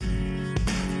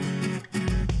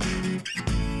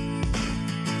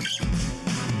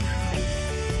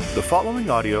The following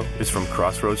audio is from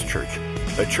Crossroads Church,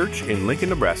 a church in Lincoln,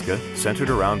 Nebraska, centered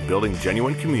around building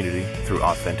genuine community through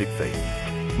authentic faith.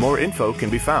 More info can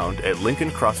be found at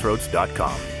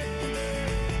lincolncrossroads.com.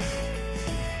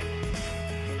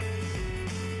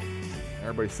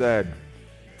 Everybody said,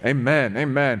 amen,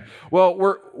 amen. Well,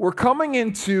 we're coming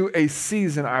into a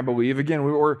season, I believe. Again,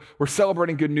 we're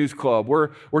celebrating Good News Club.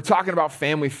 We're talking about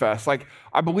Family Fest. Like,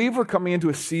 I believe we're coming into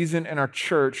a season in our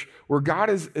church where God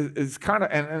is kind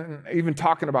of, and even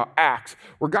talking about Acts,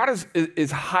 where God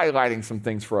is highlighting some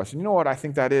things for us. And you know what I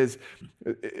think that is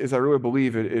I really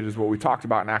believe it is what we talked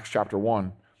about in Acts chapter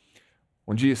 1,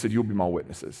 when Jesus said, "You'll be my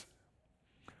witnesses."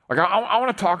 Like, I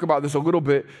want to talk about this a little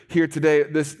bit here today,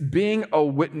 this being a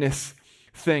witness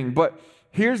thing. But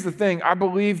here's the thing. I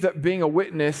believe that being a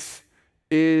witness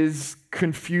is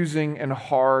confusing and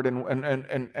hard,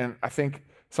 and I think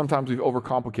sometimes we've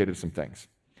overcomplicated some things.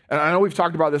 And I know we've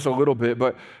talked about this a little bit,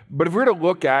 but if we're to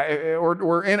look at it,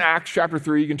 we're in Acts chapter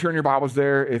 3. You can turn your Bibles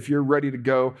there if you're ready to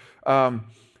go.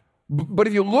 But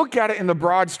if you look at it in the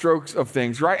broad strokes of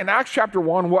things, right? In Acts chapter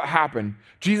 1, what happened?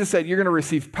 Jesus said, you're going to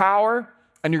receive power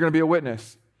and you're going to be a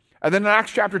witness. And then in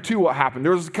Acts chapter 2, what happened?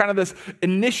 There was kind of this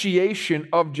initiation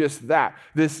of just that,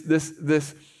 this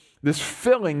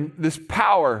filling, this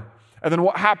power. And then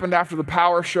what happened after the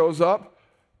power shows up?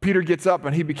 Peter gets up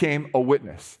and he became a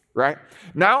witness, right?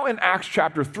 Now in Acts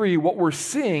chapter 3, what we're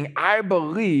seeing, I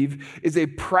believe, is a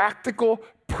practical,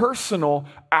 personal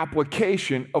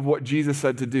application of what Jesus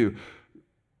said to do.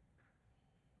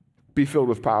 Be filled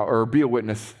with power, or be a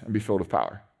witness and be filled with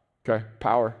power. Okay?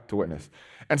 Power to witness.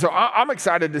 And so I'm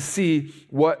excited to see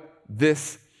what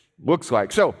this looks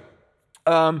like. So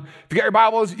if you got your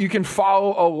Bibles, you can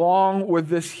follow along with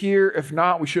this here. If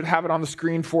not, we should have it on the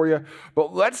screen for you.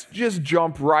 But let's just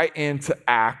jump right into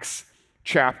Acts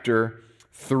chapter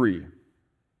 3. It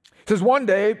says, one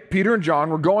day, Peter and John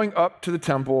were going up to the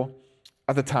temple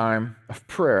at the time of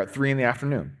prayer at 3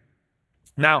 p.m.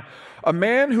 Now, a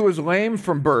man who was lame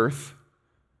from birth,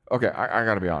 okay, I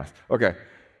got to be honest. Okay.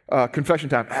 Confession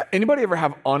time. Anybody ever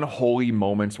have unholy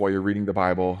moments while you're reading the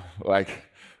Bible? Like,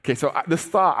 okay, so this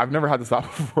thought, I've never had this thought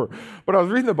before, but I was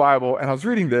reading the Bible and I was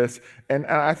reading this and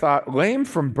I thought, lame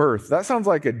from birth, that sounds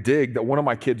like a dig that one of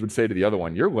my kids would say to the other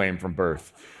one. You're lame from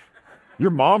birth.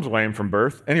 Your mom's lame from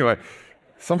birth. Anyway,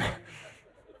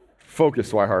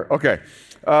 focus, Swihart. Okay.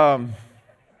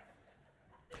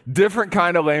 Different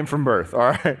kind of lame from birth,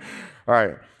 all right? All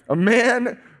right. A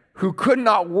man who could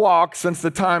not walk since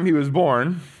the time he was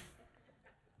born,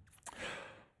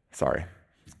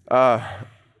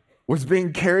 was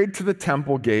being carried to the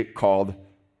temple gate called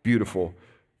Beautiful,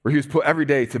 where he was put every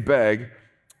day to beg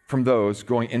from those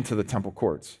going into the temple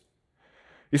courts.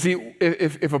 You see,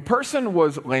 if a person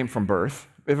was lame from birth,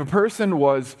 if a person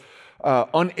was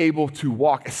unable to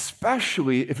walk,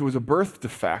 especially if it was a birth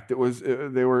defect, they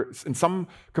were in some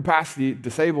capacity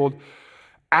disabled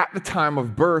at the time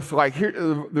of birth, like here,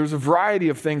 there's a variety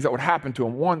of things that would happen to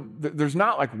them. One, there's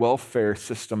not like welfare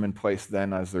system in place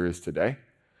then as there is today.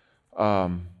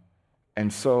 And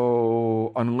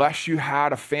so unless you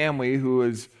had a family who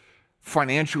is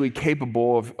financially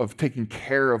capable of taking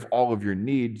care of all of your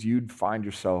needs, you'd find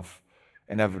yourself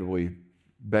inevitably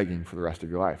begging for the rest of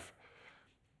your life.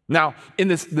 Now, in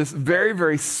this very,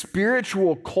 very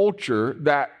spiritual culture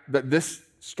that this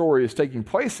story is taking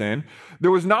place in,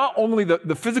 there was not only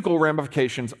the physical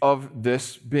ramifications of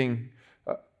this being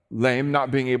lame, not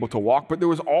being able to walk, but there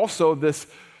was also this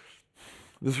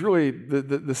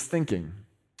thinking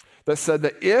that said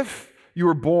that if you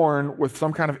were born with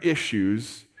some kind of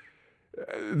issues,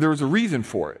 there was a reason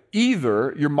for it.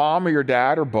 Either your mom or your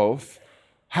dad or both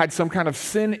had some kind of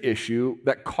sin issue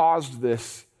that caused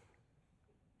this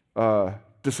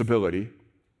disability,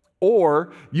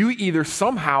 or you either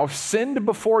somehow sinned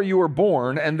before you were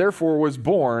born and therefore was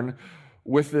born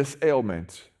with this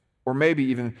ailment. Or maybe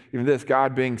even this,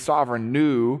 God being sovereign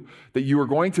knew that you were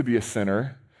going to be a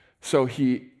sinner, so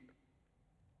he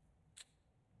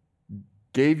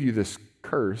gave you this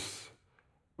curse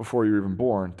before you were even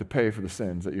born to pay for the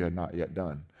sins that you had not yet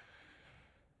done.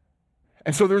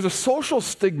 And so there's a social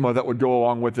stigma that would go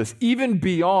along with this, even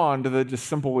beyond the just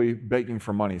simply begging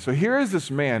for money. So here is this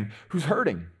man who's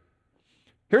hurting.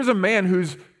 Here's a man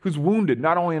who's wounded,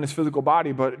 not only in his physical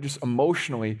body, but just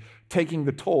emotionally taking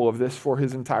the toll of this for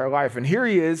his entire life. And here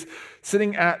he is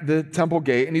sitting at the temple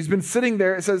gate, and he's been sitting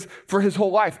there, it says, for his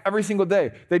whole life, every single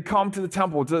day. They'd come to the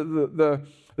temple.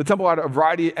 The temple had a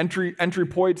variety of entry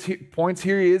points.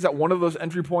 Here he is at one of those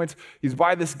entry points. He's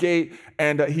by this gate,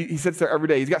 and he sits there every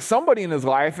day. He's got somebody in his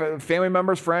life, family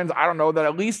members, friends, I don't know, that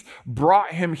at least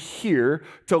brought him here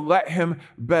to let him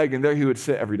beg, and there he would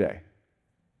sit every day.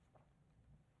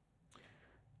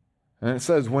 And it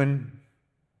says, when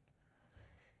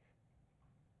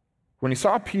he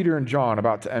saw Peter and John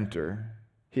about to enter,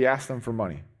 he asked them for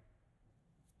money.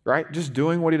 Right? Just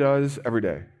doing what he does every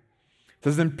day. It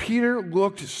says, then Peter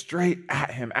looked straight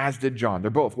at him, as did John. They're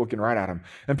both looking right at him.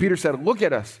 And Peter said, look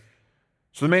at us.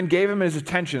 So the man gave him his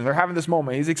attention. They're having this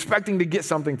moment. He's expecting to get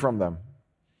something from them.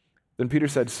 Then Peter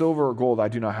said, silver or gold I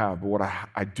do not have, but what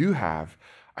I do have,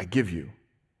 I give you.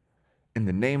 In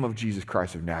the name of Jesus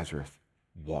Christ of Nazareth,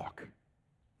 walk.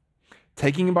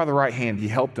 Taking him by the right hand, he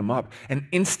helped him up, and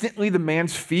instantly the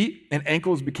man's feet and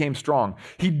ankles became strong.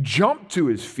 He jumped to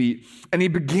his feet, and he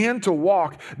began to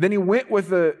walk. Then he went with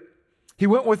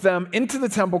them into the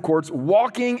temple courts,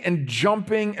 walking and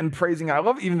jumping and praising God. I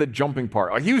love even the jumping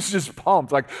part. Like, he was just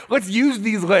pumped. Like, let's use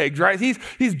these legs, right?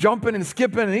 He's jumping and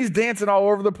skipping, and he's dancing all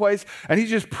over the place, and he's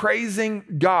just praising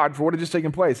God for what had just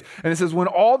taken place. And it says, when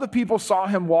all the people saw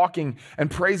him walking and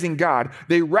praising God,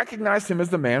 they recognized him as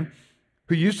the man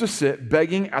who used to sit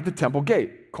begging at the temple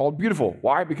gate, called Beautiful.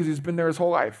 Why? Because he's been there his whole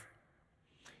life.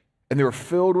 And they were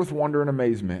filled with wonder and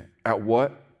amazement at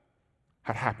what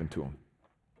had happened to him.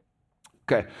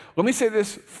 Okay, let me say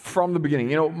this from the beginning.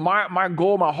 You know, my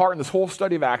goal, my heart in this whole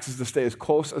study of Acts is to stay as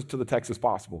close to the text as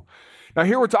possible. Now,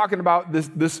 here we're talking about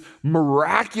this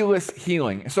miraculous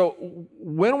healing. So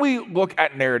when we look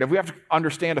at narrative, we have to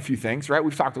understand a few things, right?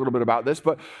 We've talked a little bit about this,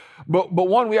 but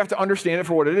one, we have to understand it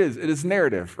for what it is. It is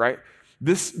narrative, right?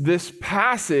 This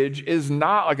passage is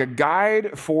not like a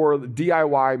guide for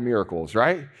DIY miracles,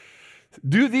 right?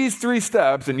 Do these 3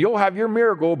 steps and you'll have your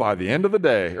miracle by the end of the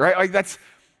day, right? Like that's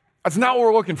not what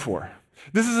we're looking for.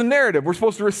 This is a narrative. We're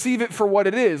supposed to receive it for what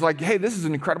it is. Like, hey, this is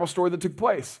an incredible story that took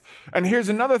place. And here's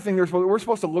another thing: we're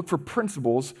supposed to look for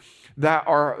principles that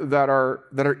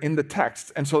are in the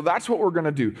text. And so that's what we're going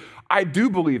to do. I do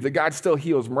believe that God still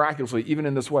heals miraculously, even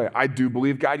in this way. I do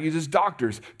believe God uses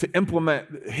doctors to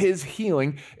implement his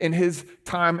healing in his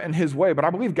time and his way. But I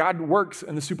believe God works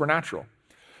in the supernatural.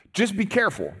 Just be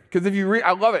careful, because if you read,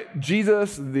 I love it.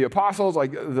 Jesus, the apostles,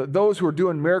 like those who are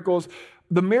doing miracles,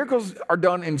 the miracles are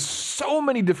done in so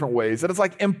many different ways that it's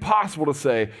like impossible to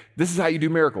say, this is how you do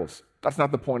miracles. That's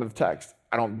not the point of the text.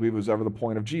 I don't believe it was ever the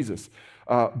point of Jesus.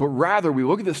 But rather, we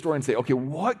look at this story and say, okay,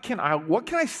 what can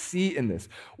I see in this?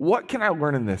 What can I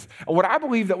learn in this? And what I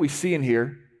believe we see in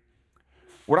here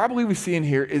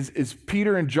is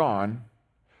Peter and John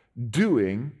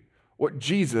doing what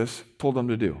Jesus told them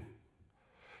to do.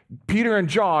 Peter and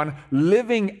John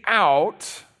living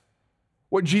out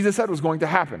what Jesus said was going to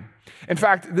happen. In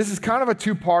fact, this is kind of a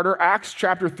two-parter. Acts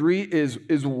chapter 3 is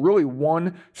really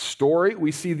one story.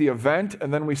 We see the event,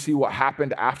 and then we see what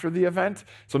happened after the event.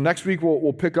 So next week,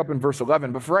 we'll pick up in verse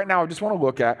 11. But for right now, I just want to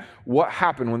look at what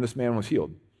happened when this man was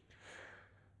healed.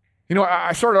 You know,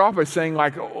 I started off by saying,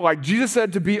 like Jesus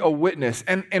said, to be a witness.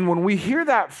 And when we hear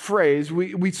that phrase,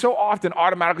 we so often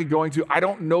automatically go into, I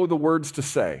don't know the words to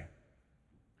say.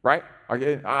 Right?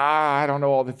 I don't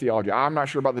know all the theology. I'm not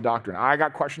sure about the doctrine. I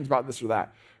got questions about this or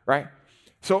that. Right?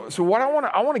 So what I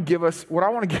want to give us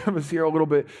here a little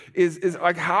bit is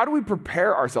like, how do we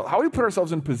prepare ourselves? How do we put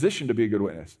ourselves in position to be a good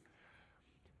witness?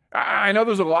 I know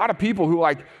there's a lot of people who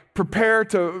like prepare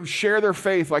to share their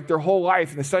faith like their whole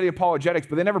life and they study apologetics,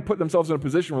 but they never put themselves in a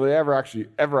position where they ever actually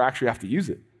have to use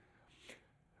it.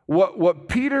 What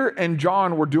Peter and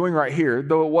John were doing right here,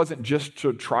 though it wasn't just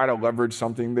to try to leverage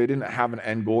something, they didn't have an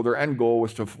end goal. Their end goal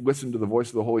was to listen to the voice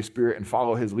of the Holy Spirit and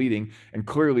follow his leading. And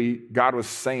clearly, God was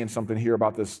saying something here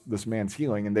about this man's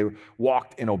healing, and they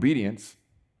walked in obedience.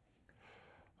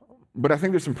 But I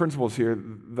think there's some principles here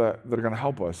that are going to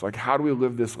help us. Like, how do we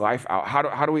live this life out?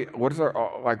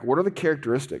 What are the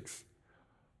characteristics?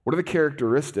 What are the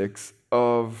characteristics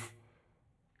of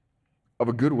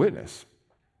a good witness?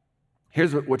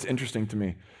 Here's what's interesting to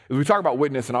me. As we talk about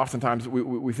witness, and oftentimes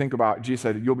we think about, Jesus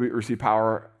said, you'll receive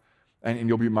power and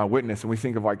you'll be my witness. And we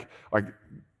think of like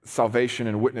salvation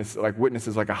and witness, like witness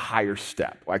is like a higher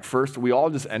step. Like first, we all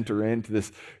just enter into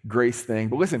this grace thing.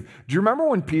 But listen, do you remember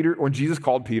when Jesus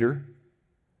called Peter?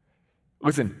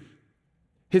 Listen,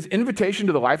 his invitation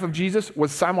to the life of Jesus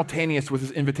was simultaneous with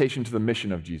his invitation to the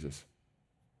mission of Jesus.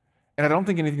 And I don't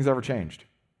think anything's ever changed.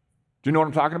 Do you know what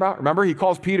I'm talking about? Remember, he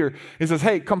calls Peter. He says,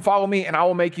 hey, come follow me, and I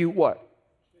will make you what?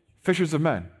 Fishers of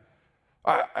men.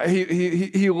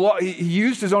 He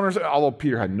used his own, although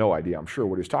Peter had no idea, I'm sure,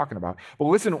 what he was talking about. But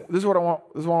listen, this is what I want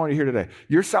you to hear today.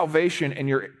 Your salvation and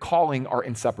your calling are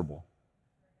inseparable.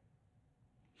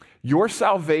 Your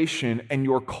salvation and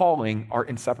your calling are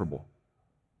inseparable.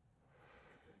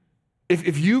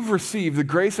 If you've received the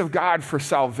grace of God for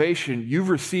salvation, you've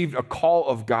received a call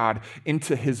of God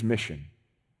into his mission.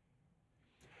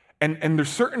 And there's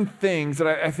certain things that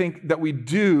I think that we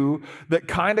do that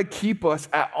kind of keep us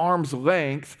at arm's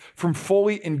length from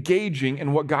fully engaging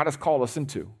in what God has called us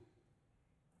into.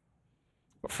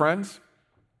 But friends,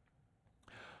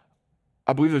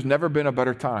 I believe there's never been a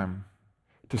better time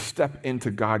to step into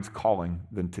God's calling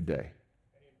than today.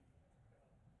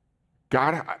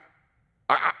 God,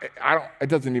 it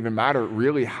doesn't even matter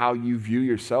really how you view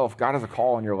yourself. God has a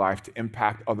call in your life to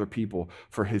impact other people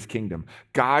for his kingdom.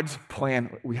 God's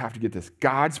plan, we have to get this,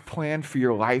 God's plan for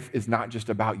your life is not just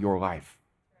about your life.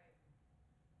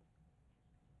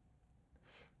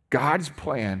 God's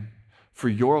plan for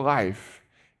your life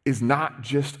is not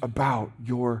just about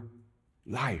your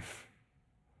life.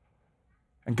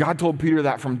 And God told Peter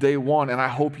that from day one, and I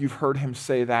hope you've heard him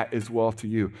say that as well to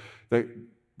you, that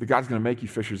God's going to make you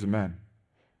fishers of men.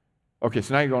 Okay,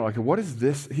 so now you're going like, what is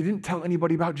this? He didn't tell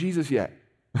anybody about Jesus yet.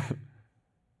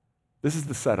 This is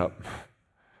the setup.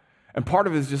 And part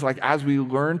of it is just like as we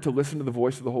learn to listen to the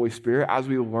voice of the Holy Spirit, as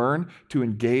we learn to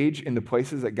engage in the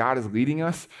places that God is leading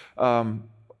us,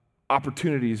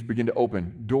 opportunities begin to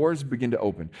open. Doors begin to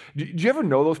open. Do you ever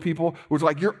know those people who it's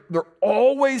like they're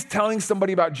always telling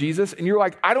somebody about Jesus, and you're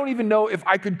like, I don't even know if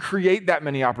I could create that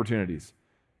many opportunities.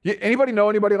 Anybody know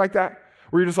anybody like that?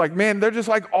 Where you're just like, man, they're just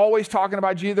like always talking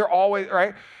about Jesus. They're always,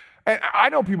 right? And I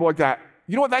know people like that.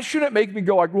 You know what? That shouldn't make me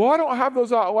go like, well, I don't have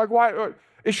those, like, why?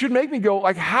 It should make me go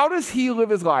like, how does he live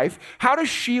his life? How does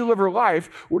she live her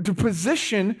life to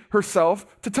position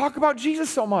herself to talk about Jesus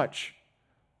so much?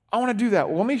 I want to do that.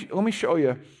 Well, let me show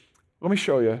you. Let me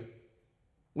show you.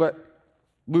 Let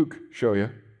Luke show you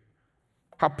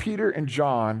how Peter and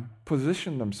John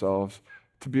positioned themselves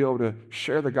to be able to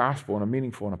share the gospel in a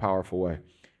meaningful and a powerful way.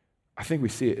 I think we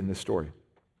see it in this story.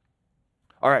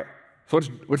 All right, so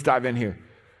let's dive in here.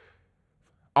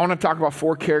 I want to talk about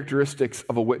 4 characteristics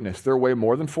of a witness. There are way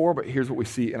more than 4, but here's what we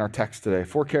see in our text today.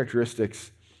 4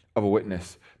 characteristics of a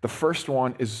witness. The first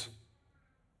one is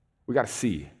we got to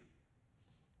see.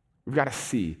 We've got to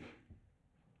see.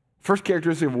 First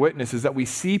characteristic of a witness is that we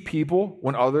see people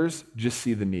when others just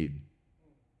see the need.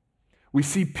 We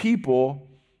see people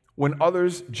when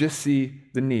others just see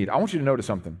the need. I want you to notice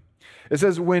something. It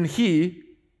says, when he,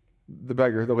 the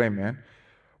beggar, the lame man,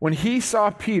 when he saw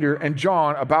Peter and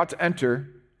John about to enter,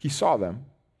 he saw them.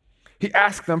 He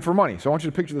asked them for money. So I want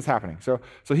you to picture this happening. So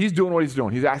he's doing what he's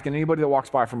doing. He's asking anybody that walks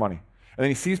by for money. And then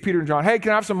he sees Peter and John. Hey,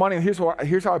 can I have some money? And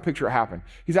here's how I picture it happen.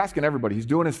 He's asking everybody. He's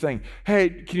doing his thing. Hey,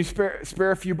 can you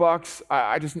spare a few bucks?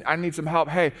 I need some help.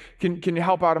 Hey, can you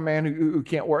help out a man who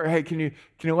can't work? Hey, can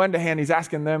you lend a hand? He's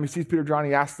asking them. He sees Peter and John.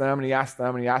 He asks them, and he asks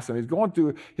them, and he asks them. He's going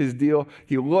through his deal.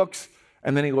 He looks,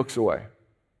 and then he looks away.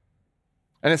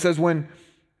 And it says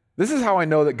this is how I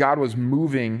know that God was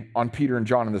moving on Peter and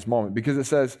John in this moment, because it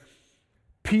says,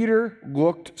 Peter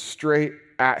looked straight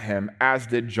at him, as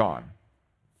did John.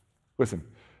 Listen,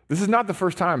 this is not the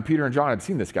first time Peter and John had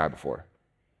seen this guy before.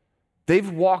 They've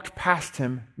walked past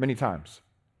him many times.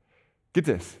 Get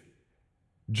this.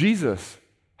 Jesus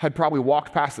had probably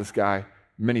walked past this guy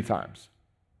many times.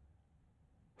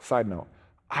 Side note,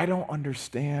 I don't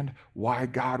understand why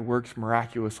God works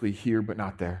miraculously here but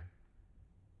not there.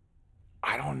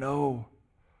 I don't know.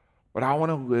 But I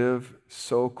want to live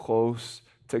so close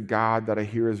to God that I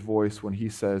hear his voice when he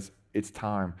says, it's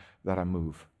time that I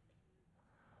move.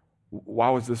 Why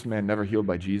was this man never healed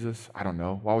by Jesus? I don't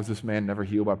know. Why was this man never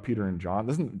healed by Peter and John?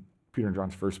 This isn't Peter and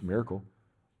John's first miracle.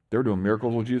 They were doing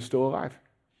miracles while Jesus was still alive.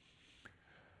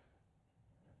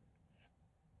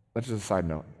 That's just a side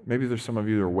note. Maybe there's some of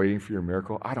you that are waiting for your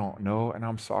miracle. I don't know, and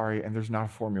I'm sorry, and there's not a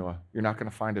formula. You're not going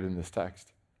to find it in this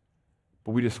text.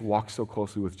 But we just walk so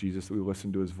closely with Jesus that we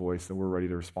listen to his voice and we're ready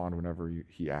to respond whenever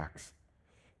he acts.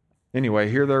 Anyway,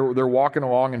 here they're walking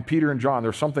along, and Peter and John,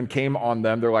 there's something came on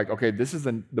them. They're like, okay, this is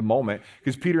the moment,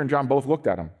 because Peter and John both looked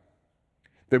at him.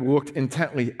 They looked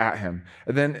intently at him.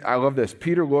 And then, I love this,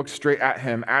 Peter looked straight at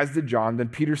him, as did John. Then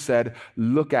Peter said,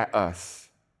 look at us.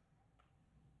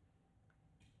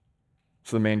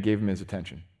 So the man gave him his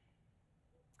attention.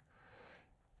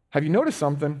 Have you noticed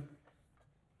something?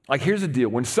 Like, here's the deal.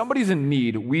 When somebody's in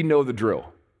need, we know the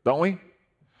drill, don't we?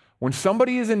 When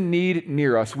somebody is in need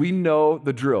near us, we know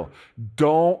the drill.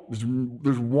 There's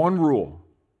one rule.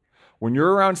 When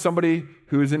you're around somebody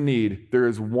who is in need, there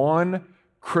is one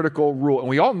critical rule, and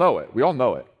we all know it. We all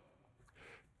know it.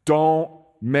 Don't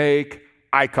make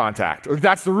eye contact.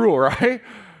 That's the rule, right?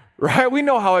 Right? We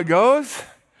know how it goes.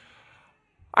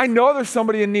 I know there's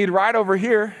somebody in need right over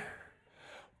here,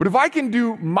 but if I can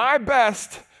do my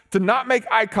best to not make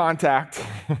eye contact,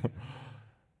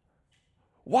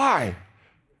 why?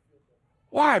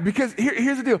 Why? Because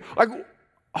here's the deal. Like,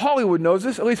 Hollywood knows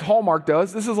this, at least Hallmark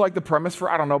does. This is like the premise for,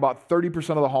 I don't know, about 30%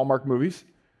 of the Hallmark movies,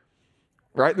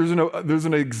 right? There's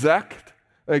an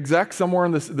exec somewhere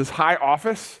in this high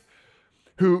office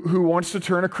who wants to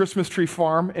turn a Christmas tree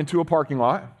farm into a parking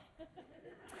lot.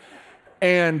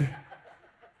 And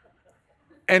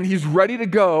he's ready to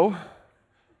go.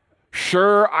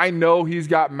 Sure, I know he's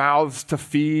got mouths to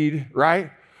feed,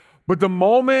 right? But the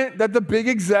moment that the big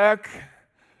exec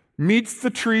meets the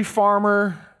tree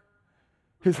farmer,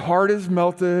 his heart is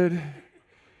melted,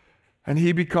 and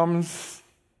he becomes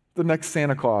the next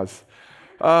Santa Claus.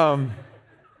 Right?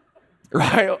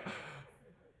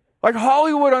 Like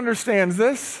Hollywood understands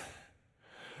this.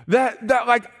 That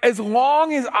like as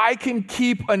long as I can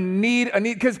keep a need,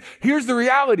 because here's the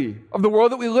reality of the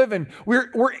world that we live in.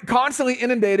 We're constantly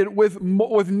inundated with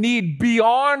need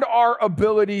beyond our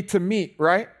ability to meet,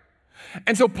 right?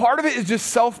 And so part of it is just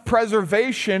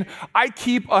self-preservation. I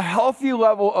keep a healthy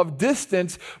level of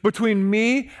distance between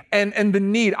me and the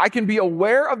need. I can be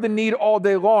aware of the need all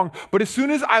day long, but as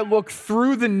soon as I look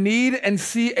through the need and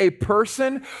see a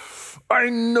person, I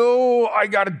know I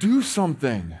got to do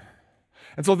something.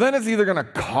 And so then it's either going to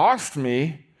cost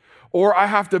me or I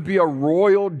have to be a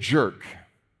royal jerk.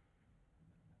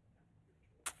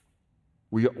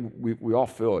 We all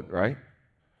feel it, right?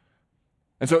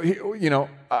 And so,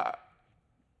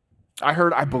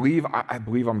 I believe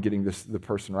I'm getting the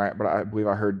person right, but I believe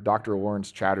I heard Dr.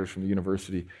 Lawrence Chatters from the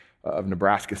University of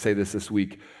Nebraska say this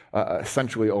week,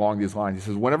 essentially along these lines. He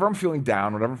says, whenever I'm feeling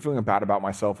down, whenever I'm feeling bad about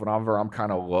myself, whenever I'm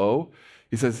kind of low,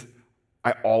 he says,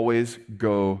 I always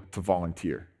go to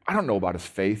volunteer. I don't know about his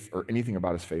faith or anything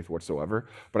about his faith whatsoever,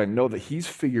 but I know that he's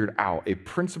figured out a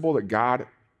principle that God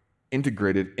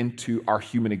integrated into our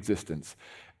human existence.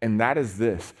 And that is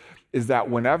this, is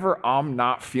that whenever I'm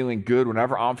not feeling good,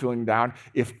 whenever I'm feeling down,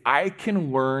 if I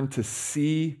can learn to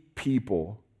see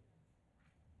people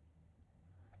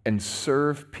and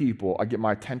serve people, I get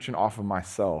my attention off of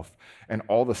myself, and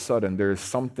all of a sudden there is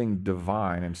something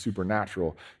divine and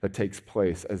supernatural that takes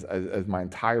place as my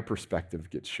entire perspective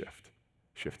gets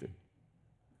shifted.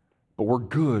 But we're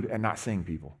good at not seeing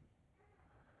people,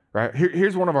 right?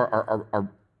 Here's one of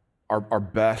our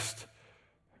best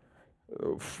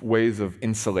ways of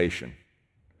insulation,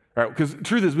 right? Because the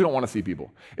truth is we don't want to see people.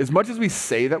 As much as we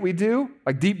say that we do,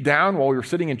 like deep down while you're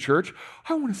sitting in church,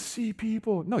 I want to see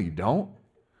people. No, you don't.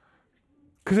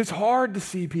 Because it's hard to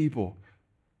see people,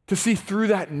 to see through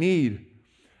that need.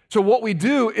 So what we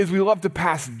do is we love to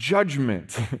pass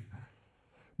judgment.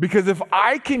 Because if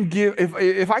I can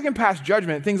pass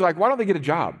judgment, things like, why don't they get a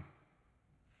job?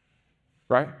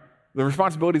 Right? The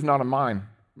responsibility is not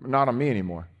on me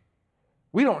anymore.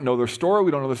 We don't know their story, we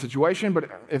don't know their situation, but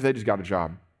if they just got a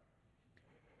job.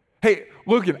 Hey,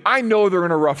 look, I know they're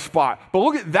in a rough spot, but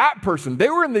look at that person. They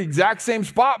were in the exact same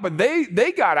spot, but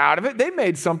they got out of it. They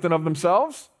made something of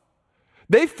themselves.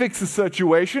 They fixed the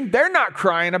situation. They're not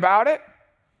crying about it.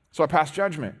 So I pass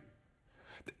judgment.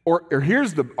 Or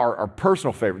here's our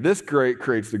personal favorite. This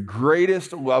creates the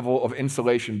greatest level of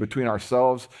insulation between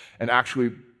ourselves and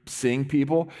actually seeing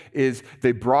people, is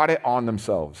they brought it on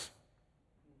themselves.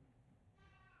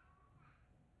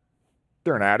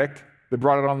 They're an addict. They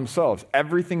brought it on themselves.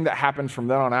 Everything that happens from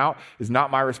then on out is not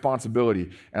my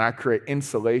responsibility, and I create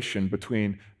insulation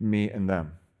between me and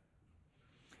them.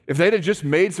 If they'd have just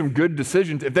made some good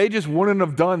decisions, if they just wouldn't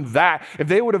have done that, if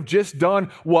they would have just done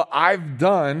what I've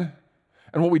done,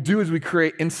 and what we do is we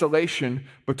create insulation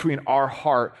between our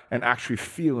heart and actually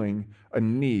feeling a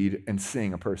need and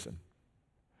seeing a person.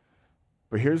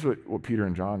 But here's what Peter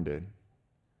and John did.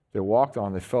 They walked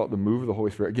on, they felt the move of the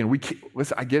Holy Spirit. Again,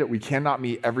 listen, I get it. We cannot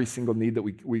meet every single need that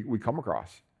we come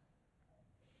across.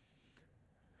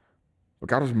 But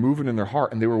God was moving in their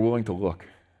heart, and they were willing to look.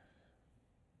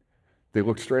 They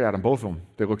looked straight at him, both of them.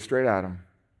 They looked straight at him,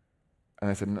 and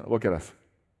they said, no, look at us.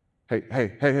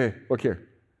 Hey, look here.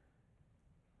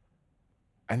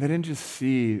 And they didn't just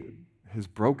see his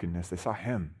brokenness, they saw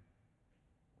him.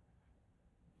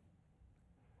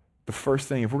 The first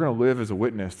thing, if we're going to live as a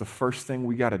witness, the first thing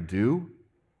we got to do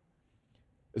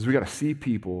is we got to see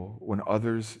people when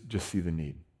others just see the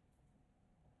need.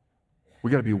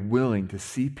 We got to be willing to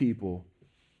see people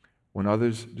when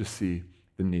others just see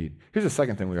the need. Here's the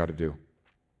second thing we got to do.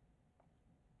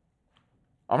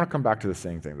 I'm going to come back to the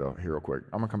singing thing, though, here real quick.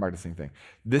 I'm going to come back to the singing thing.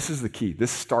 This is the key.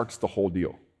 This starts the whole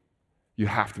deal. You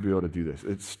have to be able to do this.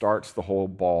 It starts the whole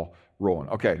ball rolling.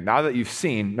 Okay, now that you've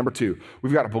seen, number two,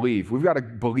 we've got to believe. We've got to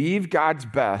believe God's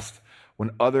best when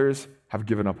others have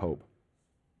given up hope.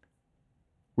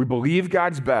 We believe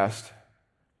God's best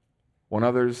when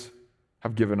others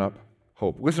have given up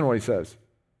hope. Listen to what he says.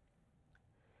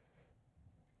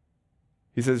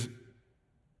 He says,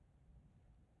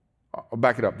 I'll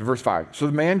back it up to verse 5. So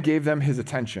the man gave them his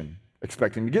attention,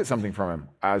 expecting to get something from him,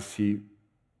 as he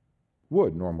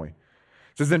would normally.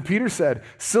 It says, then Peter said,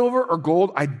 silver or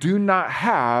gold I do not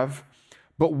have,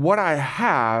 but what I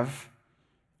have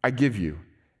I give you.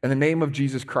 In the name of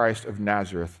Jesus Christ of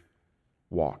Nazareth,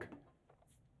 walk.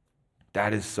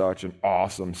 That is such an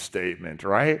awesome statement,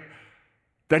 right?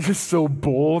 That's just so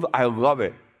bold. I love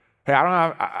it. Hey, I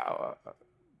don't have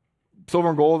silver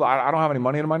and gold. I don't have any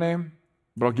money in my name,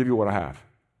 but I'll give you what I have.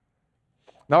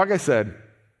 Now, like I said,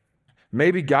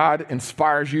 maybe God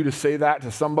inspires you to say that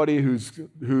to somebody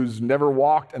who's never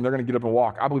walked and they're going to get up and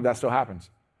walk. I believe that still happens.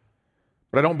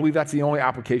 But I don't believe that's the only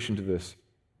application to this.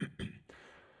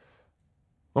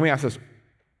 Let me ask this.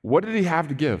 What did he have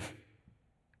to give?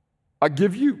 I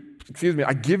give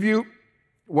you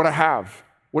what I have.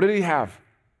 What did he have?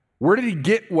 Where did he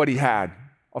get what he had?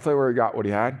 I'll tell you where he got what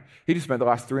he had. He just spent the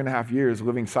last 3.5 years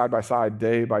living side by side,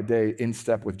 day by day, in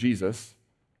step with Jesus.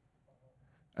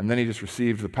 And then he just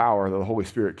received the power that the Holy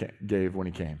Spirit gave when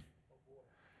he came.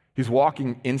 He's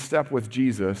walking in step with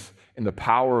Jesus in the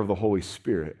power of the Holy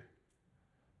Spirit.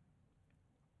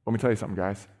 Let me tell you something,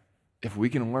 guys. If we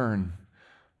can learn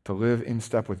to live in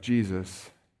step with Jesus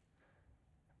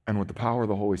and with the power of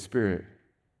the Holy Spirit,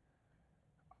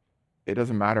 it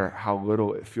doesn't matter how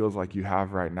little it feels like you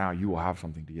have right now, you will have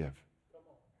something to give.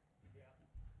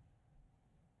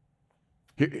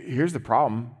 Here's the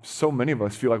problem. So many of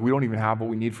us feel like we don't even have what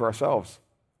we need for ourselves.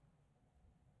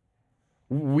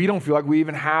 We don't feel like we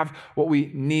even have what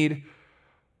we need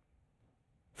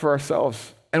for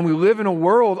ourselves. And we live in a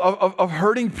world of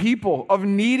hurting people, of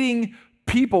needing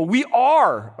people. We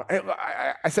are.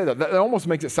 I say that almost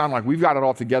makes it sound like we've got it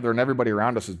all together and everybody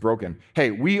around us is broken. Hey,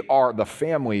 we are the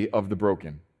family of the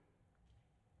broken.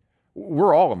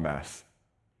 We're all a mess.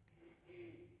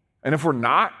 And if we're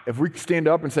not, if we stand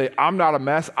up and say, I'm not a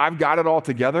mess, I've got it all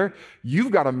together,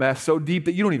 you've got a mess so deep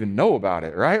that you don't even know about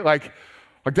it, right? Like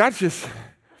that's just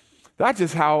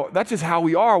how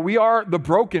we are. We are the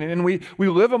broken, and we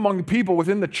live among people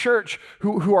within the church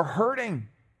who are hurting.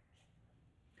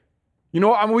 You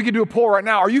know, we could do a poll right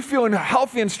now. Are you feeling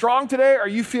healthy and strong today? Or are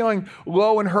you feeling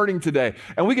low and hurting today?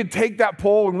 And we could take that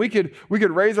poll and we could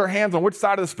raise our hands on which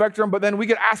side of the spectrum, but then we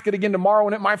could ask it again tomorrow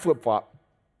and it might flip-flop.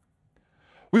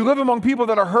 We live among people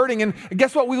that are hurting, and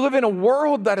guess what? We live in a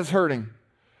world that is hurting.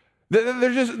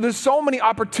 There's so many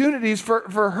opportunities for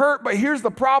hurt, but here's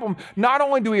the problem. Not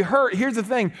only do we hurt, here's the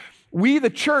thing. We, the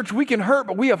church, we can hurt,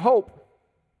 but we have hope.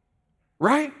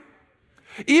 Right?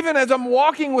 Even as I'm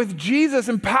walking with Jesus,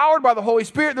 empowered by the Holy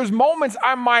Spirit, there's moments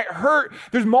I might hurt.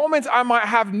 There's moments I might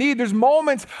have need. There's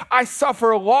moments I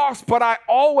suffer loss, but I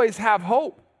always have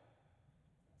hope.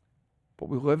 But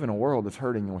we live in a world that's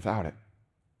hurting and without it.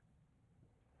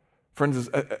 Friends,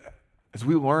 as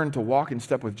we learn to walk in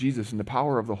step with Jesus in the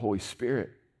power of the Holy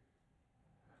Spirit,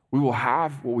 we will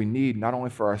have what we need not only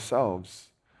for ourselves,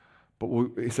 but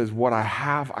it says, what I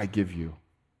have, I give you.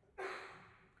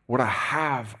 What I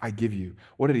have, I give you.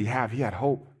 What did he have? He had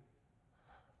hope.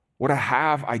 What I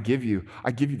have, I give you.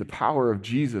 I give you the power of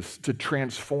Jesus to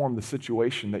transform the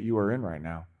situation that you are in right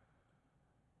now.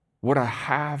 What I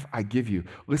have, I give you.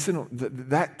 Listen,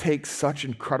 that takes such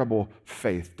incredible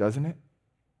faith, doesn't it?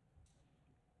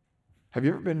 Have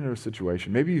you ever been in a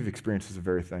situation, maybe you've experienced this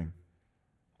very thing,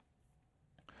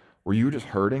 where you were just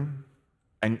hurting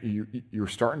and you're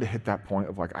starting to hit that point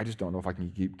of like, I just don't know if I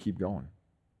can keep going.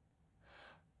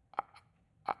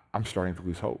 I'm starting to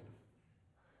lose hope.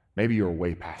 Maybe you're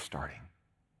way past starting.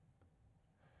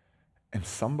 And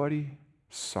somebody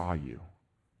saw you.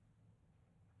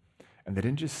 And they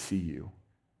didn't just see you,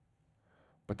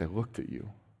 but they looked at you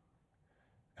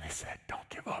and they said, don't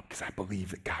give up, because I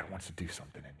believe that God wants to do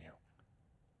something in you.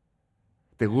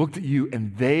 They looked at you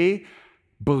and they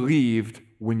believed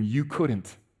when you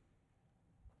couldn't.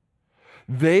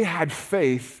 They had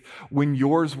faith when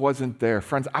yours wasn't there.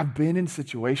 Friends, I've been in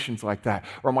situations like that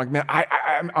where I'm like, man,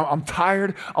 I'm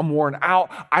tired, I'm worn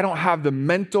out. I don't have the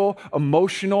mental,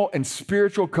 emotional, and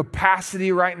spiritual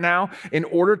capacity right now in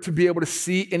order to be able to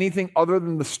see anything other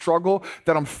than the struggle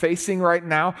that I'm facing right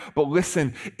now. But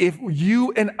listen, if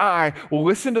you and I will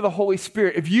listen to the Holy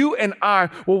Spirit, if you and I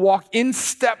will walk in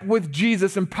step with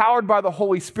Jesus, empowered by the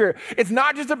Holy Spirit, it's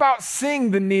not just about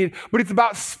seeing the need, but it's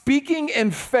about speaking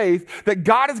in faith that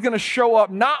God is going to show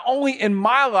up not only in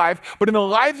my life, but in the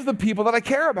lives of the people that I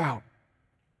care about.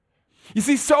 You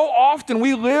see, so often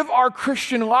we live our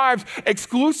Christian lives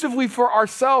exclusively for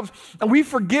ourselves, and we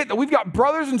forget that we've got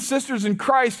brothers and sisters in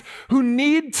Christ who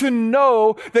need to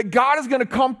know that God is going to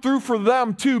come through for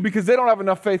them too, because they don't have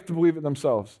enough faith to believe it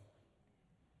themselves.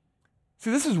 See,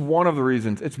 this is one of the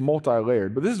reasons, it's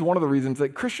multi-layered, but this is one of the reasons that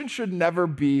Christians should never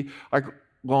be like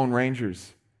lone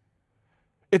rangers.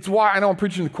 It's why, I know I'm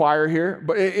preaching to the choir here,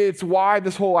 but it's why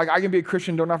this whole, like, I can be a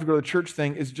Christian, don't have to go to church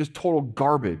thing is just total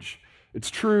garbage. It's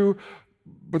true,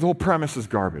 but the whole premise is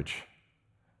garbage.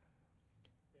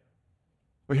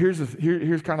 But here's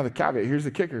kind of the caveat, here's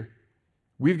the kicker.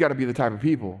 We've got to be the type of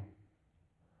people.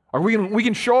 Like we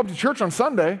can show up to church on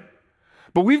Sunday,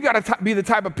 but we've got to be the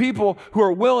type of people who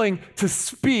are willing to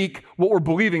speak what we're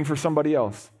believing for somebody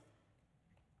else.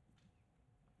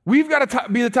 We've got to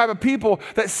be the type of people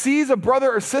that sees a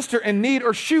brother or sister in need,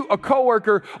 or shoot, a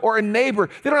coworker or a neighbor.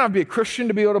 They don't have to be a Christian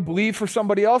to be able to believe for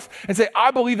somebody else and say,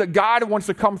 I believe that God wants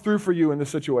to come through for you in this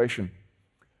situation.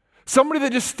 Somebody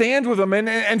that just stands with them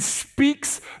and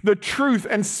speaks the truth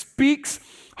and speaks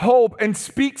hope and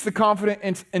speaks the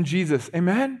confidence in Jesus.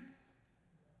 Amen?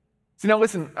 See, now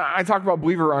listen, I talk about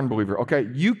believer or unbeliever, okay?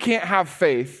 You can't have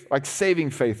faith, like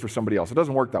saving faith for somebody else. It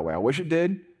doesn't work that way. I wish it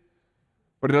did,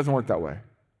 but it doesn't work that way.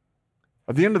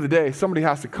 At the end of the day, somebody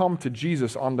has to come to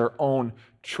Jesus on their own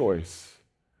choice.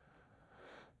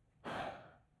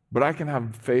 But I can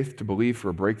have faith to believe for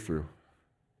a breakthrough.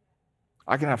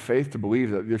 I can have faith to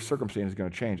believe that your circumstance is going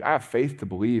to change. I have faith to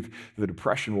believe that the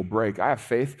depression will break. I have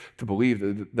faith to believe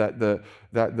that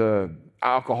the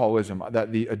alcoholism,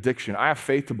 that the addiction, I have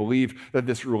faith to believe that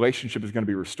this relationship is going to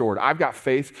be restored. I've got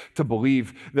faith to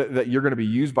believe that you're going to be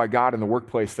used by God in the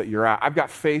workplace that you're at. I've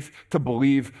got faith to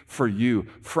believe for you.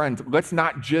 Friends, let's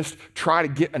not just try to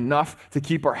get enough to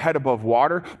keep our head above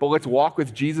water, but let's walk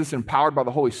with Jesus empowered by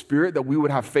the Holy Spirit that we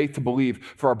would have faith to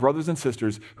believe for our brothers and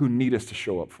sisters who need us to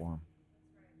show up for them.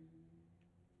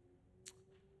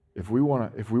 If we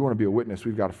want to be a witness,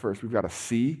 we've got to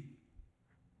see,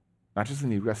 not just the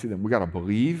need, we've got to see them. We've got to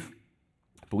believe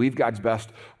God's best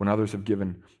when others have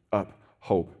given up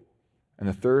hope. And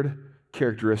the third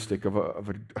characteristic of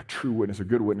a true witness, a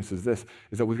good witness, is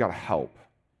that we've got to help.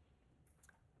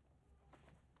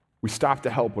 We stop to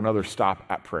help when others stop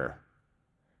at prayer.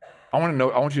 I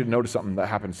want you to notice something that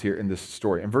happens here in this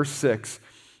story. In verse 6,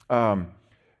 in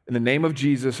the name of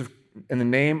Jesus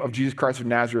Christ of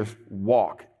Nazareth,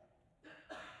 walk.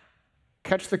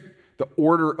 Catch the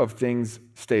order of things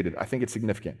stated. I think it's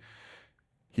significant.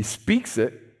 He speaks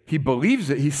it, he believes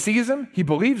it, he sees him, he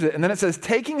believes it, and then it says,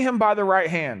 taking him by the right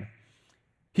hand,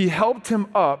 he helped him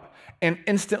up, and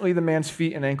instantly the man's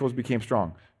feet and ankles became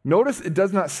strong. Notice it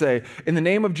does not say, in the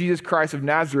name of Jesus Christ of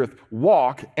Nazareth,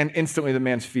 walk, and instantly the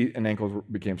man's feet and ankles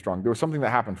became strong. There was something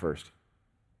that happened first.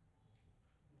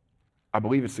 I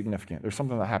believe it's significant. There's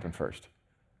something that happened first.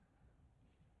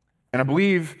 And I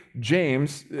believe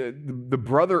James, the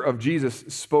brother of Jesus,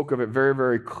 spoke of it very,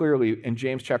 very clearly in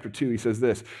James chapter 2. He says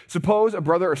this, suppose a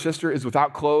brother or sister is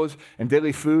without clothes and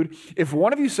daily food. If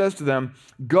one of you says to them,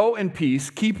 go in peace,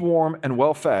 keep warm and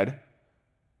well fed,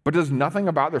 but does nothing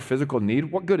about their physical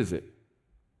need, what good is it?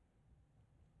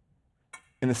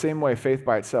 In the same way, faith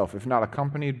by itself, if not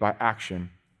accompanied by action,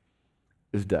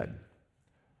 is dead.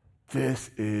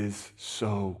 This is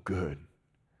so good.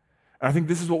 And I think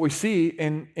this is what we see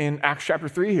in Acts chapter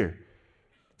 3 here.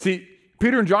 See,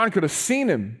 Peter and John could have seen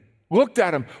him, looked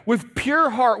at him with pure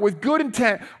heart, with good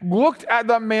intent, looked at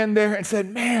that man there and said,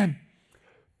 man,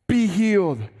 be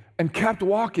healed, and kept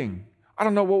walking. I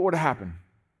don't know what would have happened.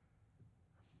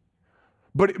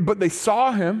 But they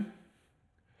saw him,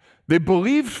 they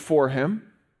believed for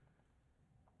him,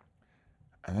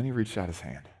 and then he reached out his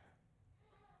hand.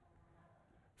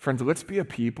 Friends, let's be a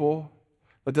people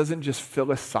that doesn't just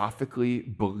philosophically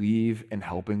believe in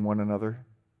helping one another.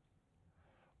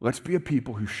 Let's be a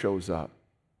people who shows up.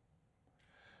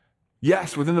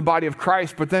 Yes, within the body of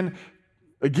Christ, but then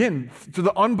again, to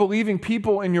the unbelieving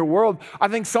people in your world, I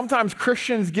think sometimes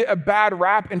Christians get a bad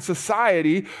rap in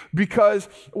society because,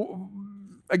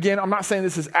 again, I'm not saying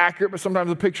this is accurate, but sometimes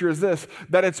the picture is this,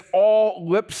 that it's all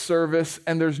lip service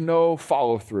and there's no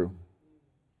follow through.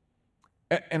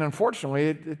 And unfortunately,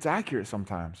 it's accurate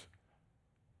sometimes.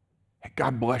 Hey,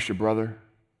 God bless you, brother.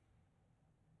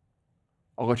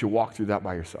 I'll let you walk through that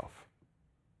by yourself.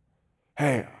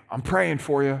 Hey, I'm praying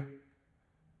for you,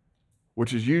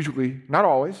 which is usually, not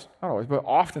always, but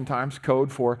oftentimes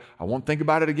code for, I won't think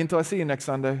about it again until I see you next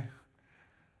Sunday.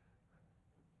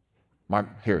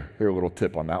 Here a little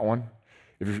tip on that one.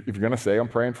 If you're going to say I'm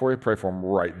praying for you, pray for him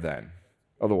right then.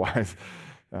 Otherwise,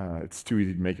 it's too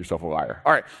easy to make yourself a liar.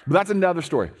 All right, but that's another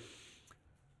story.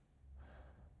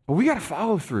 But we got to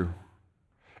follow through.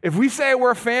 If we say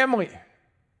we're a family,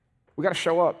 we got to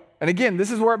show up. And again, this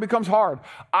is where it becomes hard.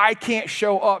 I can't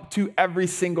show up to every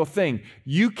single thing.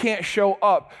 You can't show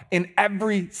up in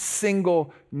every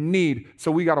single need. So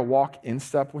we got to walk in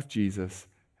step with Jesus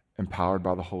empowered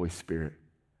by the Holy Spirit,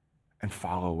 and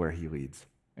follow where he leads.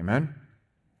 Amen?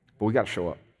 But we got to show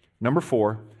up. Number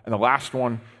 4, and the last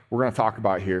one we're going to talk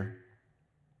about here.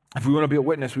 If we want to be a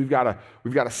witness, we've got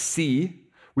to see,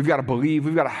 we've got to believe,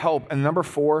 we've got to help. And number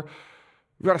 4,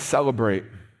 we've got to celebrate.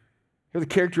 The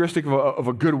characteristic of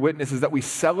a good witness is that we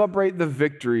celebrate the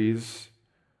victories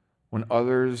when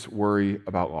others worry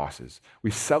about losses.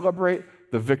 We celebrate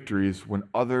the victories when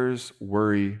others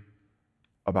worry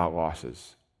about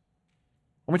losses.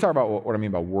 Let me talk about what I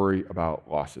mean by worry about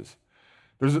losses.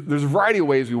 There's a variety of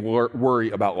ways we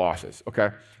worry about losses, okay?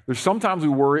 There's sometimes we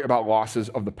worry about losses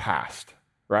of the past,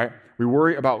 right? We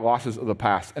worry about losses of the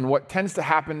past. And what tends to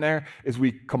happen there is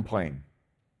we complain.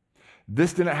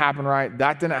 This didn't happen right.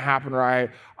 That didn't happen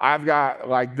right. I've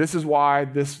got, this is why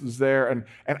this is there. And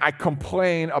I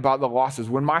complain about the losses.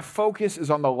 When my focus is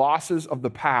on the losses of the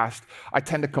past, I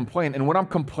tend to complain. And when I'm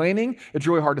complaining, it's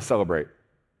really hard to celebrate.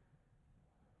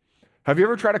 Have you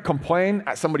ever tried to complain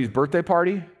at somebody's birthday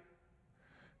party?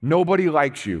 Nobody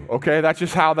likes you, okay? That's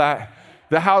just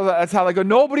that's how they go.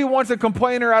 Nobody wants a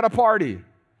complainer at a party.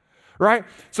 Right?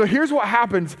 So here's what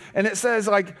happens. And it says,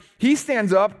 he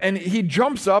stands up and he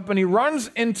jumps up and he runs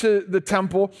into the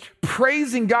temple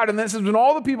praising God. And then it says, when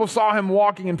all the people saw him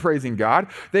walking and praising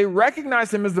God, they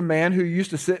recognized him as the man who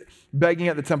used to sit begging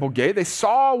at the temple gate. They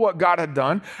saw what God had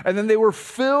done, and then they were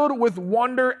filled with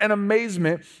wonder and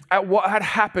amazement at what had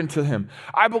happened to him.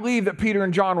 I believe that Peter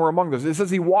and John were among those. It says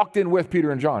he walked in with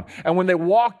Peter and John. And when they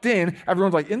walked in,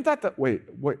 everyone's like, isn't that wait,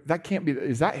 that can't be,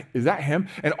 is that him?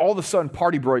 And all of a sudden,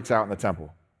 party breaks out in the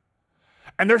temple.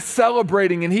 And they're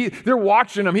celebrating, and they're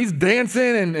watching him. He's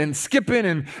dancing and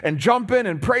skipping and jumping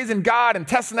and praising God and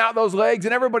testing out those legs,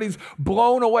 and everybody's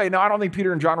blown away. Now, I don't think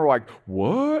Peter and John were like,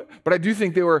 what? But I do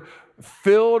think they were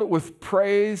filled with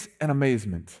praise and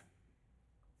amazement.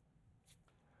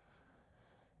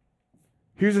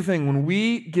 Here's the thing. When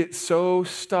we get so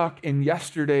stuck in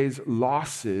yesterday's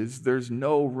losses, there's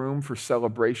no room for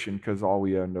celebration because all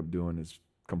we end up doing is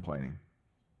complaining.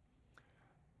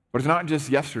 But it's not just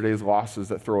yesterday's losses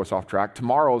that throw us off track.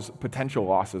 Tomorrow's potential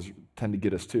losses tend to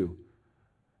get us too.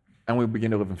 And we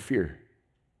begin to live in fear.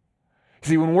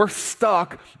 See, when we're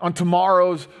stuck on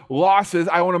tomorrow's losses,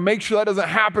 I want to make sure that doesn't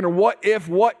happen, or what if,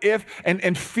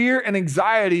 and fear and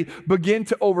anxiety begin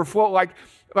to overflow. Like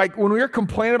when we're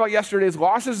complaining about yesterday's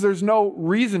losses, there's no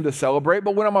reason to celebrate.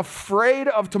 But when I'm afraid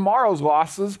of tomorrow's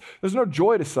losses, there's no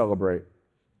joy to celebrate.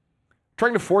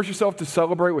 Trying to force yourself to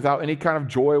celebrate without any kind of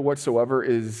joy whatsoever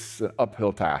is an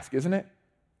uphill task, isn't it?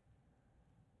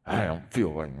 I don't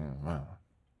feel like, wow.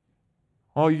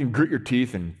 Well, you can grit your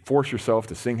teeth and force yourself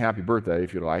to sing happy birthday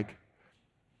if you like.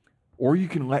 Or you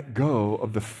can let go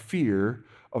of the fear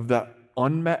of that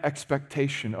unmet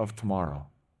expectation of tomorrow.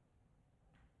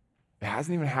 It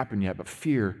hasn't even happened yet, but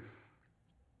fear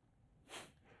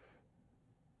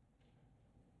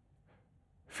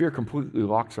completely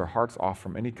locks our hearts off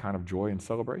from any kind of joy and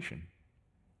celebration.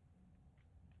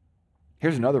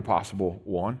 Here's another possible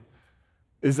one,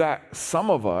 is that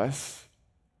some of us,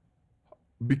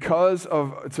 because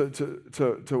of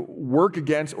to work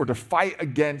against or to fight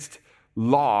against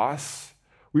loss,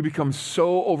 we become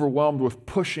so overwhelmed with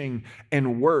pushing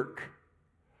and work.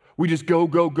 We just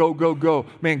go.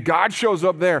 Man, God shows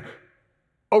up there.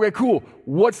 Okay, cool.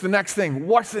 What's the next thing?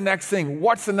 What's the next thing?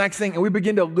 What's the next thing? And we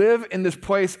begin to live in this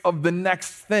place of the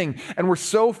next thing. And we're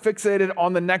so fixated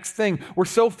on the next thing. We're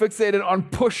so fixated on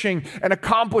pushing and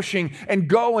accomplishing and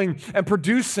going and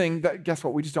producing that, guess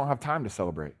what? We just don't have time to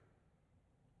celebrate.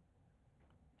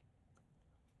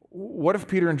 What if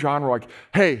Peter and John were like,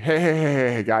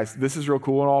 hey, guys, this is real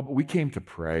cool and all, but we came to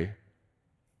pray.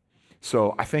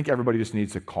 So I think everybody just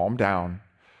needs to calm down.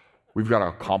 We've got to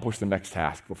accomplish the next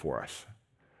task before us.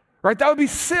 Right? That would be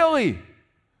silly.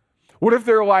 What if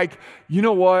they're like, you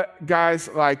know what, guys,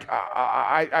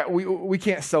 we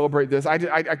can't celebrate this. I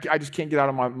just can't get out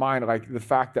of my mind, the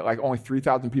fact that only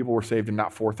 3,000 people were saved and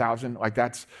not 4,000.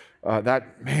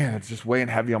 It's just weighing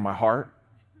heavy on my heart.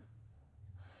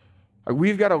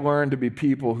 We've got to learn to be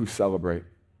people who celebrate.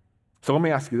 So let me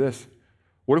ask you this.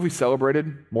 What if we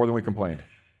celebrated more than we complained?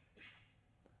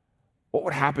 What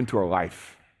would happen to our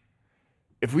life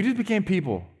if we just became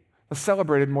people that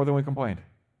celebrated more than we complained?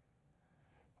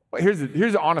 Well, here's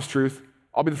the honest truth.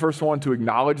 I'll be the first one to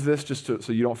acknowledge this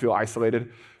so you don't feel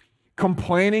isolated.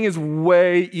 Complaining is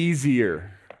way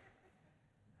easier.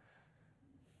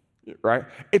 Right?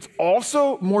 It's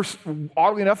also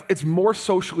oddly enough, it's more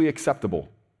socially acceptable.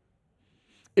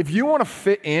 If you want to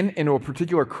fit into a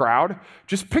particular crowd,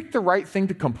 just pick the right thing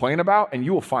to complain about and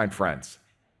you will find friends.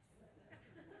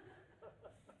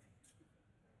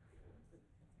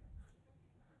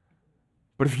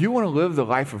 But if you want to live the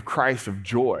life of Christ, of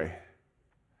joy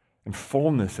and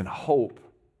fullness and hope,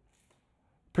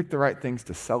 pick the right things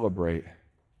to celebrate,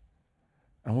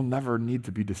 and we'll never need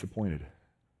to be disappointed.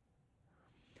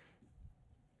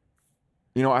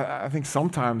 You know, I think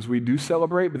sometimes we do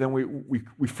celebrate, but then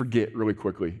we forget really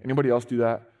quickly. Anybody else do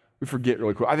that? We forget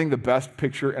really quick. I think the best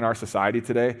picture in our society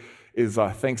today is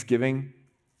Thanksgiving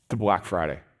to Black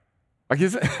Friday. Like,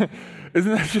 isn't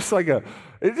that just like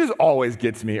it just always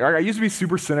gets me. I used to be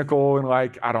super cynical and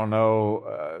like, I don't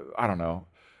know.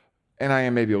 And I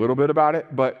am maybe a little bit about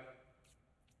it, but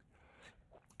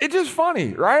it's just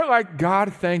funny, right? Like,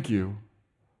 God, thank you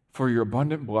for your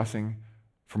abundant blessing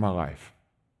for my life.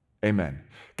 Amen.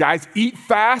 Guys, eat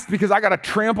fast because I got to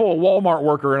trample a Walmart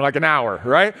worker in like an hour,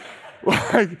 right?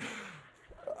 Like,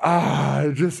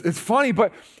 it's funny,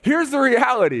 but here's the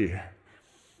reality.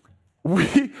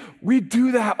 We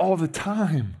do that all the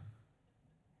time.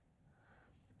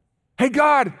 Hey,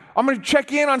 God, I'm going to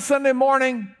check in on Sunday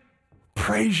morning.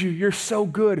 Praise you. You're so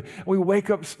good. We wake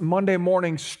up Monday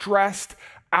morning stressed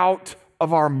out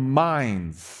of our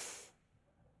minds.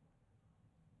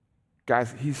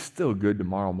 Guys, he's still good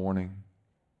tomorrow morning.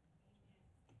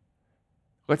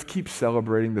 Let's keep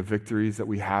celebrating the victories that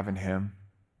we have in him.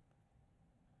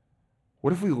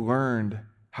 What if we learned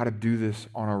how to do this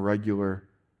on a regular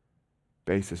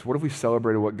basis? What if we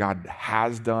celebrated what God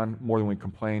has done more than we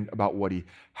complained about what he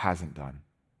hasn't done?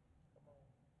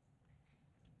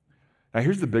 Now,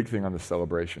 here's the big thing on the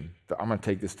celebration. I'm going to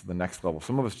take this to the next level.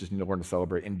 Some of us just need to learn to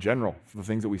celebrate in general for the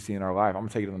things that we see in our life. I'm going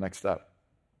to take it to the next step.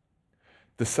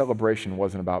 The celebration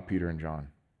wasn't about Peter and John.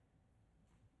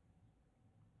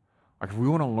 Like, if we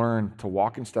want to learn to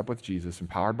walk in step with Jesus,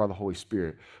 empowered by the Holy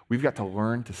Spirit, we've got to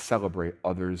learn to celebrate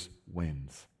others'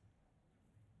 wins.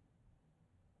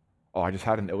 Oh, I just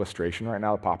had an illustration right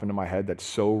now that popped into my head that's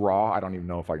so raw, I don't even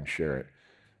know if I can share it.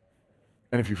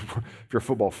 And if you're a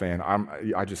football fan, I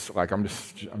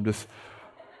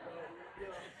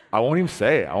won't even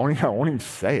say it. I won't even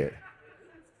say it.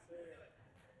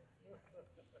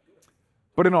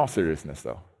 But in all seriousness,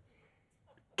 though,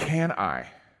 can I?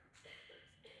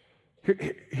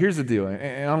 Here's the deal.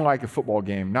 And unlike a football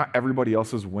game, not everybody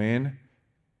else's win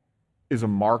is a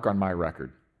mark on my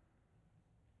record.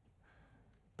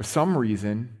 For some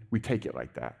reason, we take it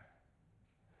like that.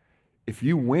 If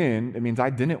you win, it means I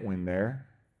didn't win there.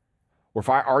 Or if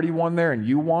I already won there and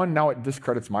you won, now it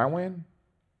discredits my win.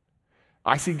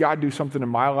 I see God do something in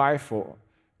my life, or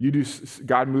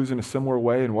God moves in a similar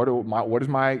way, and what is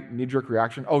my knee-jerk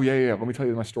reaction? Oh, yeah, let me tell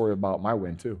you my story about my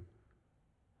win too.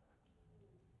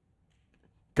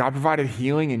 God provided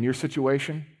healing in your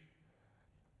situation.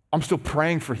 I'm still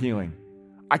praying for healing.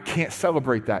 I can't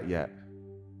celebrate that yet.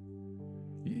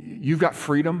 You've got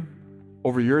freedom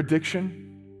over your addiction.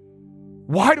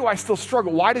 Why do I still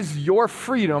struggle? Why does your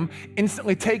freedom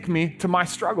instantly take me to my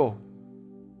struggle?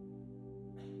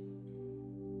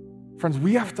 Friends,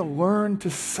 we have to learn to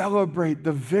celebrate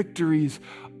the victories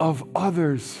of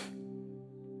others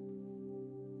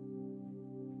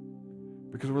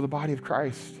because we're the body of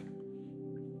Christ.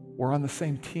 We're on the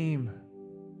same team.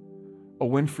 A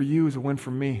win for you is a win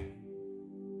for me.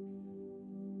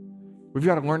 We've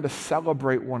got to learn to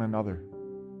celebrate one another.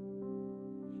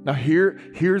 Now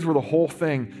here's where the whole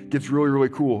thing gets really, really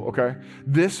cool, okay?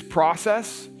 This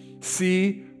process,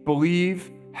 see, believe,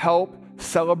 help,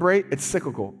 celebrate, it's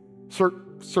cyclical,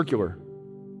 circular,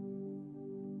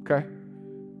 okay?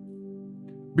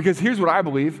 Because here's what I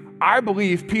believe. I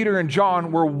believe Peter and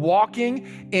John were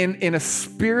walking in a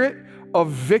spirit of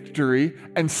victory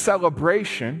and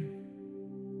celebration.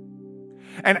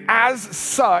 And as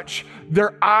such,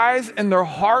 their eyes and their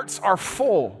hearts are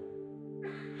full.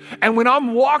 And when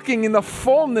I'm walking in the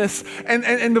fullness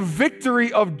and the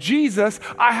victory of Jesus,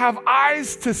 I have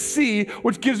eyes to see,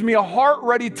 which gives me a heart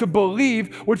ready to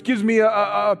believe, which gives me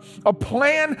a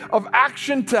plan of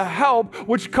action to help,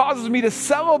 which causes me to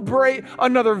celebrate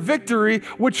another victory,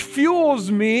 which fuels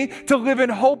me to live in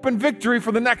hope and victory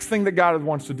for the next thing that God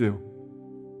wants to do.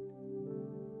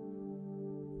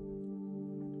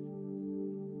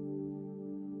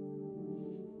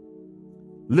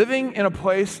 Living in a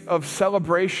place of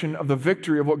celebration of the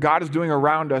victory of what God is doing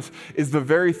around us is the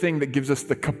very thing that gives us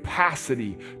the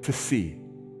capacity to see,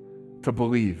 to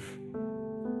believe,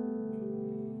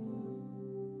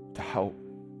 to help,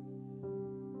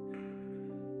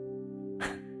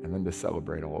 and then to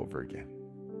celebrate all over again.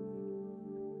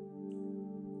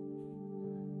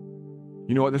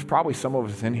 You know what? There's probably some of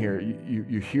us in here,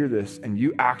 you hear this and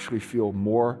you actually feel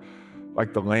more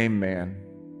like the lame man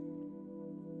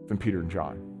than Peter and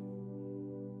John.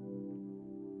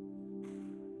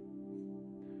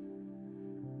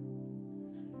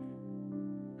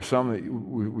 some that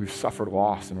we've suffered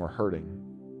loss and we're hurting.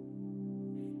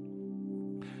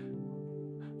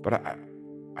 But I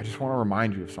just want to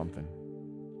remind you of something.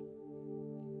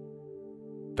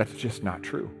 That's just not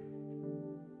true.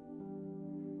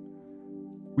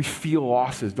 We feel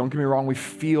losses. Don't get me wrong, we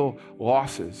feel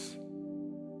losses.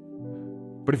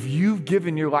 But if you've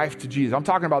given your life to Jesus, I'm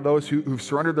talking about those who've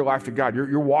surrendered their life to God.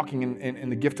 You're walking in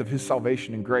the gift of his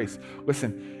salvation and grace.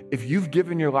 Listen, if you've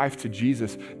given your life to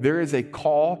Jesus, there is a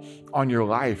call on your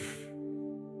life.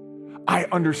 I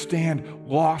understand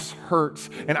loss hurts,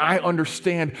 and I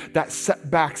understand that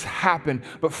setbacks happen.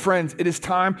 But friends, it is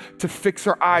time to fix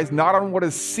our eyes not on what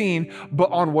is seen,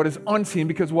 but on what is unseen,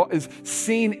 because what is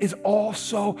seen is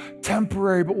also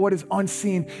temporary, but what is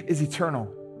unseen is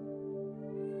eternal.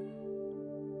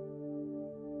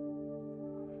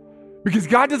 Because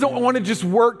God doesn't want to just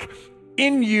work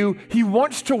in you, he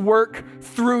wants to work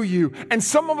through you. And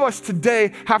some of us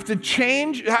today have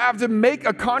to make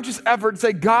a conscious effort to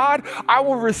say, God, I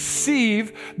will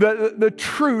receive the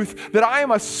truth that I am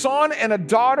a son and a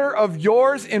daughter of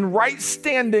yours in right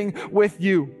standing with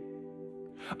you.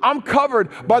 I'm covered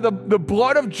by the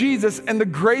blood of Jesus and the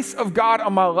grace of God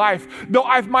on my life. Though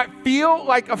I might feel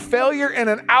like a failure and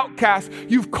an outcast,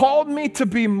 you've called me to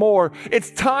be more. It's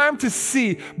time to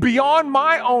see beyond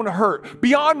my own hurt,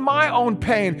 beyond my own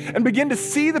pain, and begin to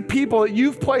see the people that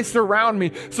you've placed around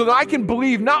me so that I can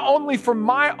believe not only for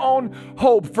my own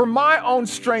hope, for my own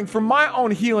strength, for my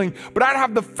own healing, but I'd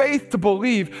have the faith to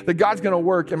believe that God's going to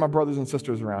work in my brothers and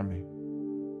sisters around me.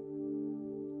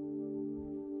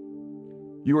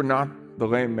 You are not the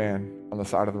lame man on the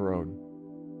side of the road.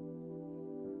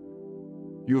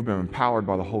 You have been empowered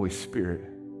by the Holy Spirit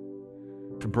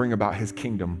to bring about his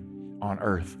kingdom on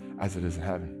earth as it is in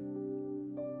heaven.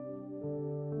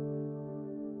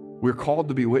 We're called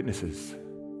to be witnesses.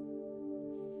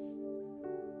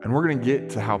 And we're going to get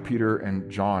to how Peter and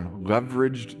John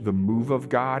leveraged the move of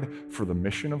God for the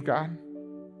mission of God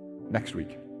next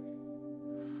week.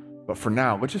 But for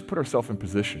now, let's just put ourselves in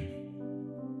position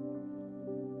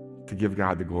to give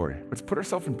God the glory. Let's put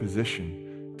ourselves in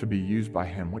position to be used by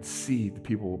him. Let's see the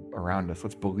people around us.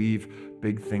 Let's believe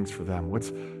big things for them. Let's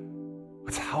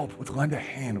help. Let's lend a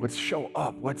hand. Let's show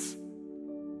up. Let's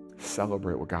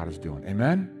celebrate what God is doing.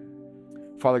 Amen?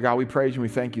 Father God, we praise you and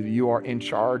we thank you that you are in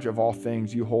charge of all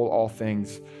things. You hold all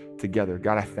things together.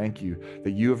 God, I thank you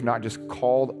that you have not just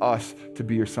called us to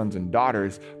be your sons and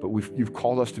daughters, but you've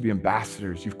called us to be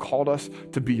ambassadors. You've called us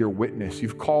to be your witness.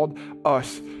 You've called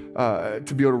us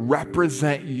to be able to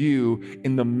represent you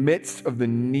in the midst of the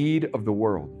need of the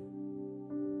world.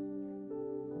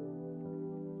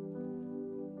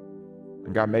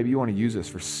 And God, maybe you want to use us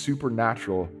for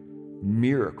supernatural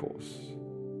miracles.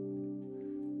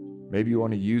 Maybe you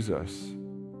want to use us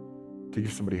to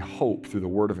give somebody hope through the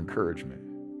word of encouragement.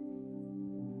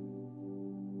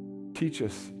 Teach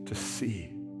us to see,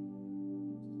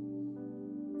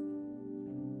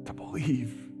 to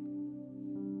believe,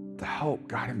 to help,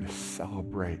 God, and to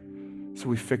celebrate. So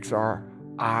we fix our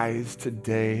eyes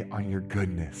today on your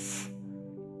goodness.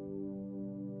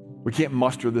 We can't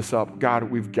muster this up. God,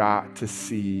 we've got to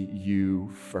see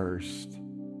you first.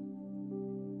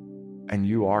 And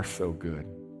you are so good.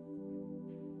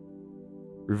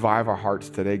 Revive our hearts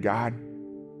today, God.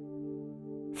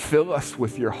 Fill us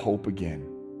with your hope again.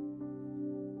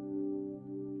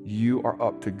 You are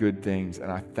up to good things,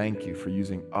 and I thank you for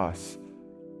using us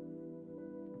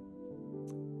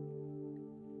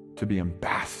to be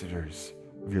ambassadors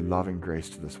of your love and grace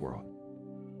to this world.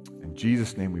 In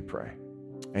Jesus' name we pray.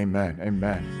 Amen.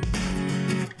 Amen.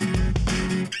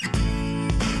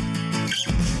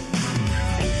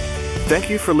 Thank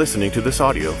you for listening to this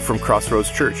audio from Crossroads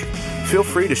Church. Feel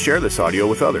free to share this audio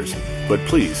with others, but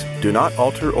please do not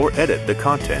alter or edit the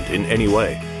content in any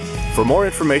way. For more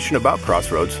information about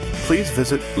Crossroads, please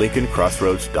visit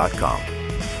lincolncrossroads.com.